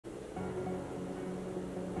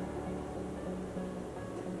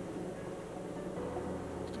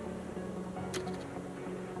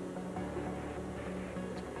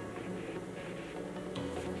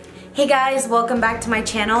Hey guys, welcome back to my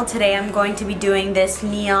channel. Today I'm going to be doing this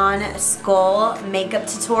neon skull makeup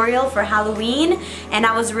tutorial for Halloween, and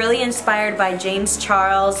I was really inspired by James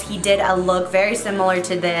Charles. He did a look very similar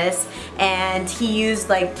to this, and he used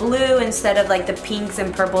like blue instead of like the pinks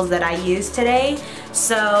and purples that I used today.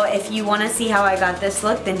 So if you want to see how I got this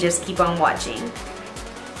look, then just keep on watching.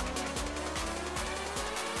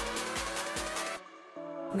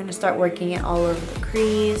 I'm going to start working it all over the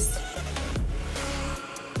crease.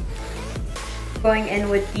 Going in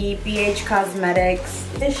with the BH Cosmetics,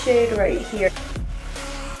 this shade right here.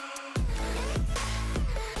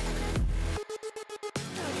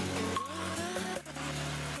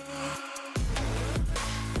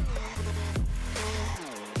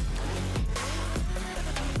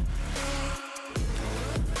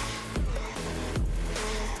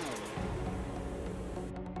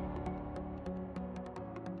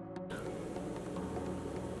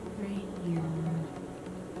 Right here.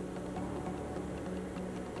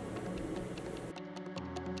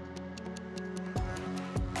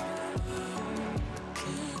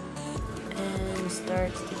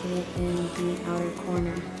 Start sticking it in the outer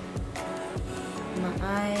corner of my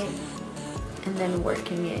eye and then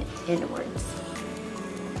working it inwards.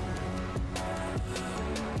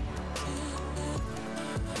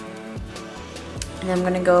 And I'm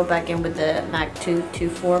going to go back in with the MAC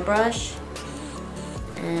 224 brush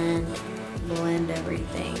and blend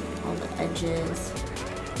everything, all the edges.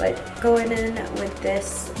 But going in with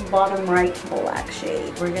this bottom right black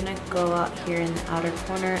shade. We're gonna go out here in the outer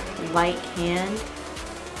corner, light hand,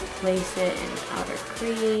 place it in the outer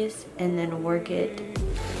crease, and then work it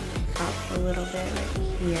up a little bit right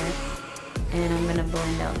here. And I'm gonna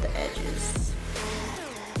blend out the edges.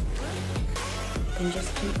 And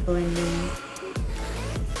just keep blending.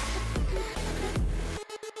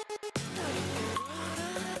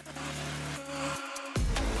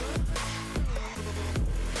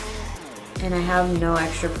 And I have no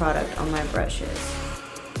extra product on my brushes.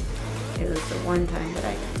 It was the one time that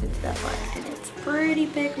I did that black, and it's pretty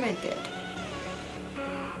pigmented.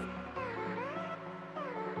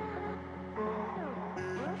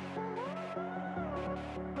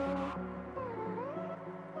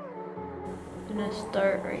 I'm gonna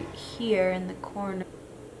start right here in the corner.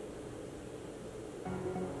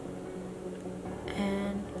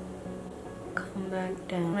 And come back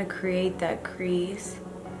down. I'm gonna create that crease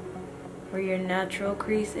where your natural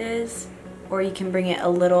crease is, or you can bring it a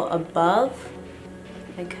little above,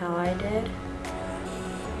 like how I did,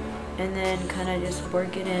 and then kind of just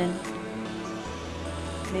work it in.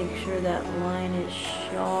 Make sure that line is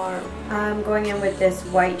sharp. I'm going in with this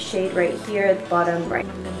white shade right here at the bottom right.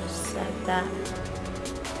 I'm gonna set that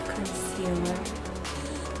concealer.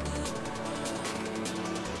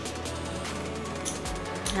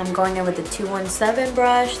 I'm going in with the 217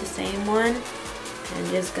 brush, the same one. I'm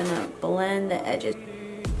just gonna blend the edges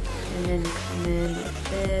and then come in with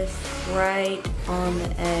this right on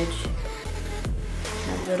the edge,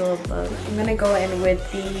 a little above. I'm gonna go in with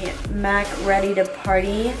the MAC Ready to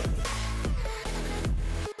Party.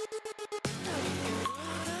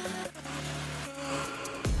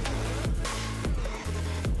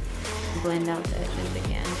 Blend out the edges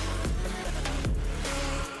again.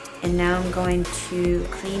 And now I'm going to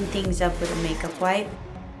clean things up with a makeup wipe.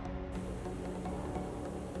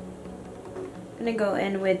 I'm gonna go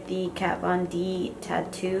in with the Kat Von D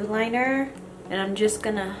tattoo liner, and I'm just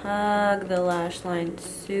gonna hug the lash line,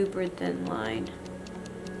 super thin line.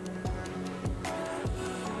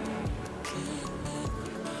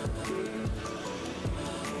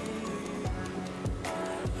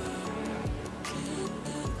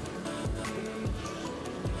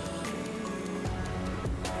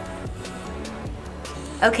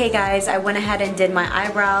 Okay guys, I went ahead and did my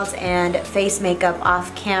eyebrows and face makeup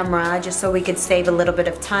off camera just so we could save a little bit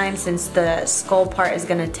of time, since the skull part is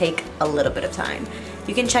gonna take a little bit of time.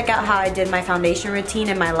 You can check out how I did my foundation routine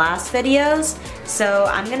in my last videos. So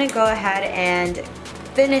I'm gonna go ahead and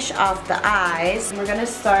finish off the eyes. We're gonna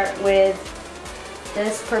start with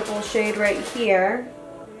this purple shade right here.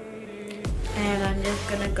 And I'm just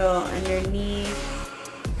gonna go underneath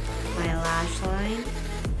my lash line.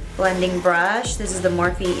 Blending brush, this is the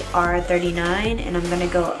Morphe R39, and I'm gonna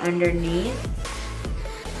go underneath.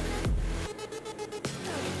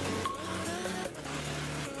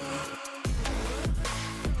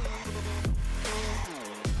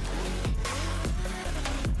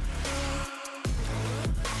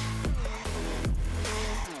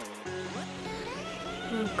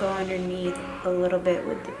 I'll go underneath a little bit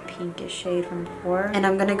with the pinkish shade from before. And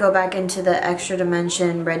I'm gonna go back into the Extra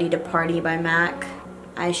Dimension Ready to Party by MAC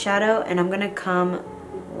eyeshadow, and I'm gonna come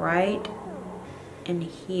right in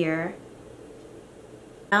here.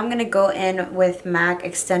 Now I'm gonna go in with MAC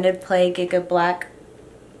Extended Play Giga Black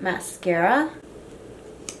Mascara.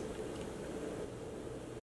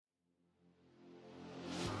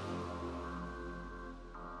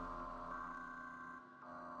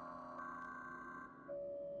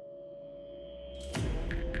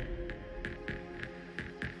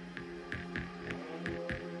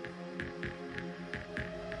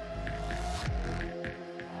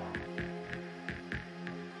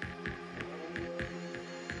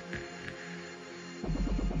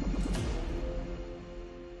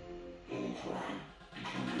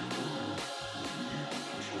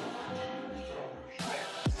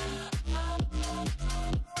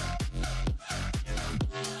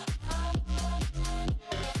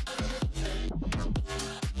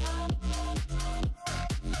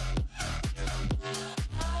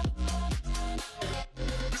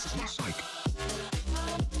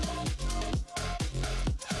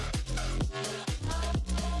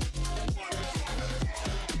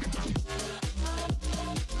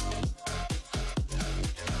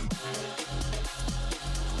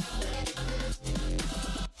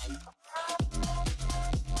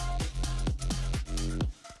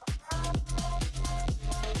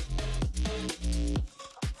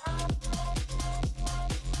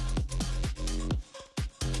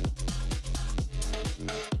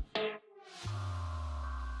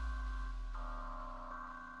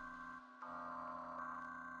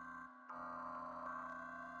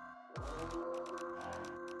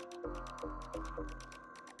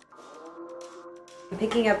 I'm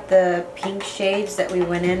picking up the pink shades that we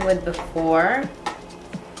went in with before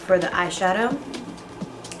for the eyeshadow,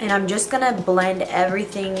 and I'm just gonna blend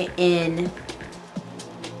everything in.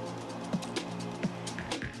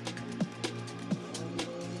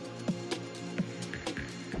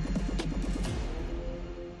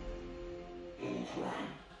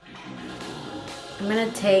 I'm gonna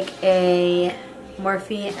take a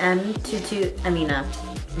Morphe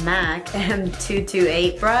MAC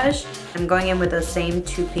M228 brush. I'm going in with those same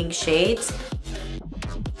two pink shades.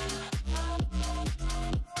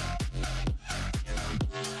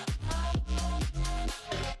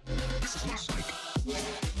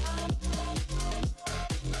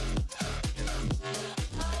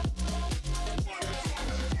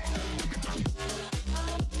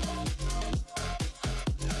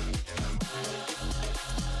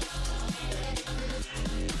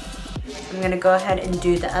 I'm gonna go ahead and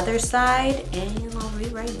do the other side and I'll be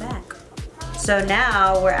right back. So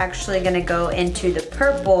now we're actually gonna go into the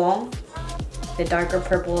purple, the darker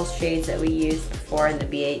purple shades that we used before in the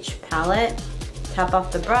BH palette. Top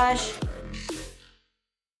off the brush.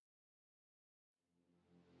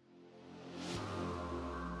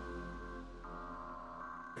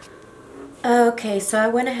 Okay, so I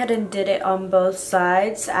went ahead and did it on both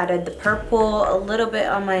sides. Added the purple a little bit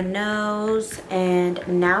on my nose, and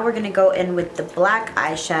now we're gonna go in with the black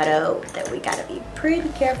eyeshadow that we gotta be pretty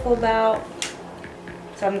careful about.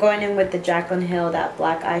 So I'm going in with the Jaclyn Hill, that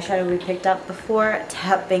black eyeshadow we picked up before,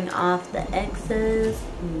 tapping off the excess,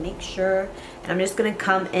 make sure. And I'm just gonna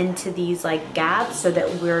come into these like gaps so that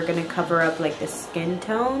we're gonna cover up like the skin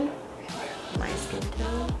tone. My skin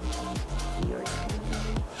tone, your skin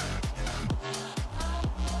tone.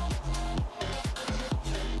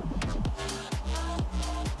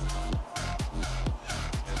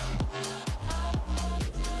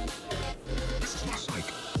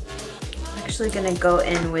 Gonna go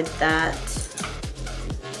in with that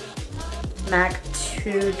MAC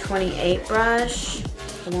 228 brush,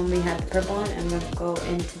 the one we had the purple on, and I'm gonna go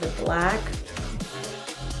into the black.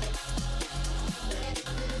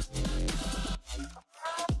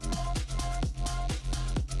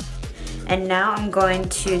 And now I'm going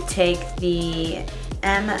to take the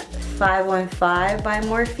M515 by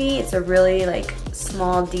Morphe. It's a really like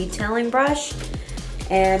small detailing brush.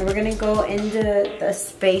 And we're gonna go into the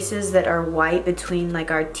spaces that are white between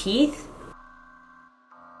like our teeth.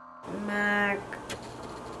 MAC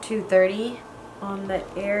 230 on the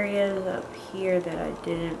areas up here that I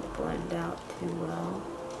didn't blend out too well.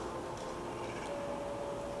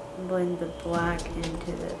 Blend the black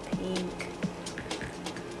into the pink.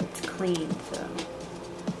 It's clean, so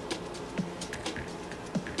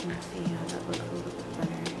let's see how that looks a little bit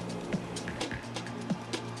better.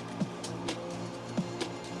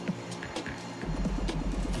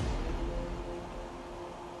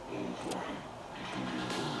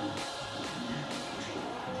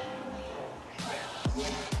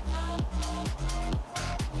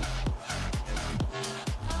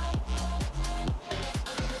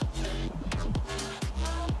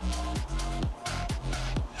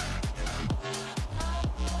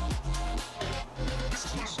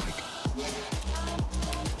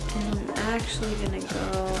 And I'm actually gonna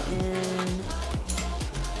go in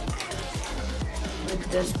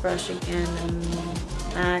with this brush again, the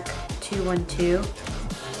MAC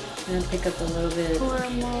 212. I'm gonna pick up a little bit. Poor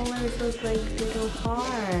molars look like little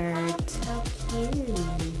hearts. How cute.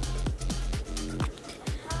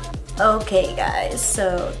 Okay guys,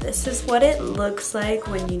 so this is what it looks like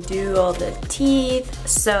when you do all the teeth.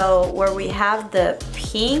 So where we have the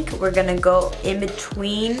pink, we're gonna go in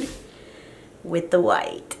between with the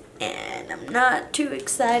white. And I'm not too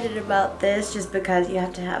excited about this just because you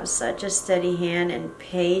have to have such a steady hand and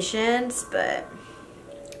patience, but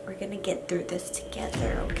we're gonna get through this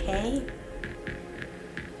together, okay?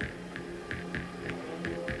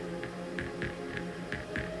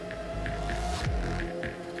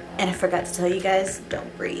 And I forgot to tell you guys,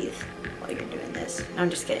 don't breathe while you're doing this. No,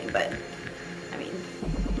 I'm just kidding, but I mean,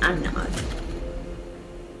 I'm not.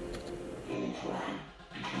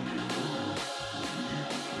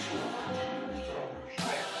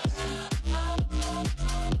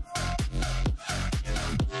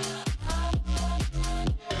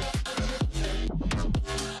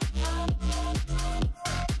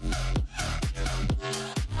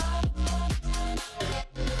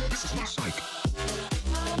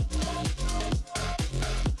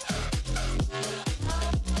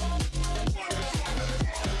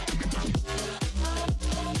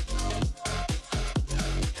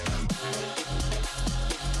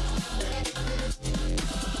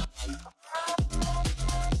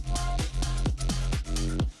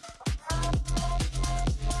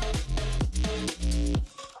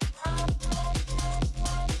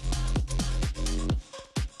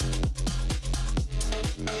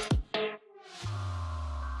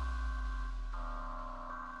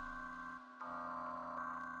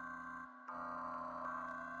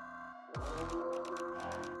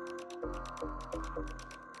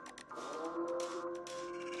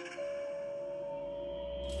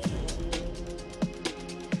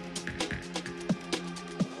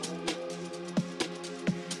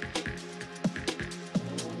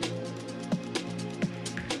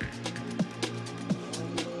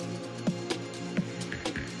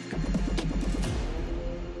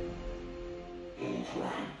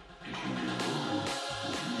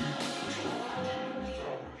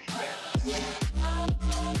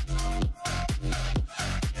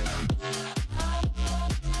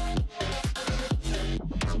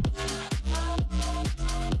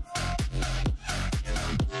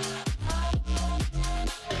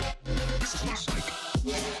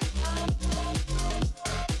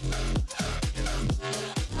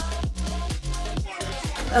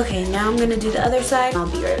 Okay, now I'm gonna do the other side. I'll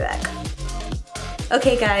be right back.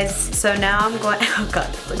 Okay guys, so now I'm going, oh god,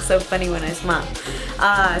 it looks so funny when I smile.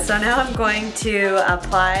 So now I'm going to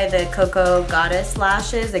apply the Cocoa Goddess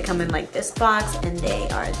lashes. They come in like this box and they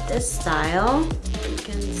are this style. You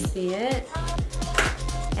can see it.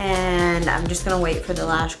 And I'm just gonna wait for the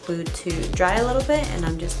lash glue to dry a little bit and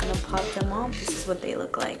I'm just gonna pop them off. This is what they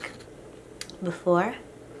look like before,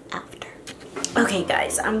 after. Okay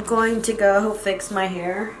guys, I'm going to go fix my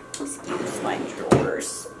hair. Excuse my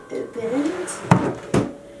drawers opened.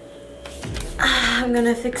 I'm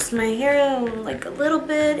gonna fix my hair like a little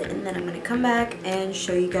bit and then I'm gonna come back and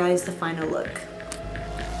show you guys the final look.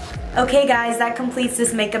 Okay guys, that completes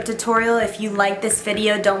this makeup tutorial. If you like this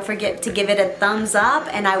video, don't forget to give it a thumbs up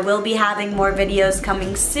and I will be having more videos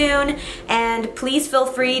coming soon. And please feel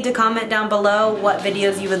free to comment down below what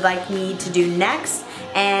videos you would like me to do next.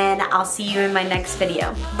 And I'll see you in my next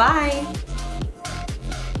video. Bye!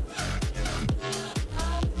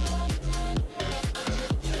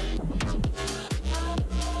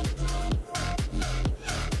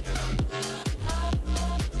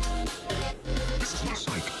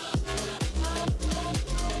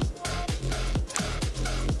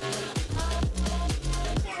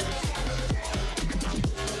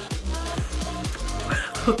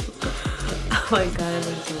 Oh my god, it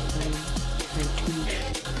looks so funny.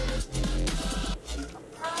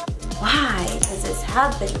 Why does this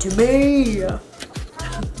happen to me?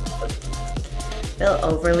 Feel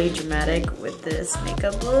overly dramatic with this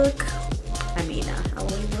makeup look. I mean,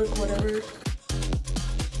 Halloween look, whatever.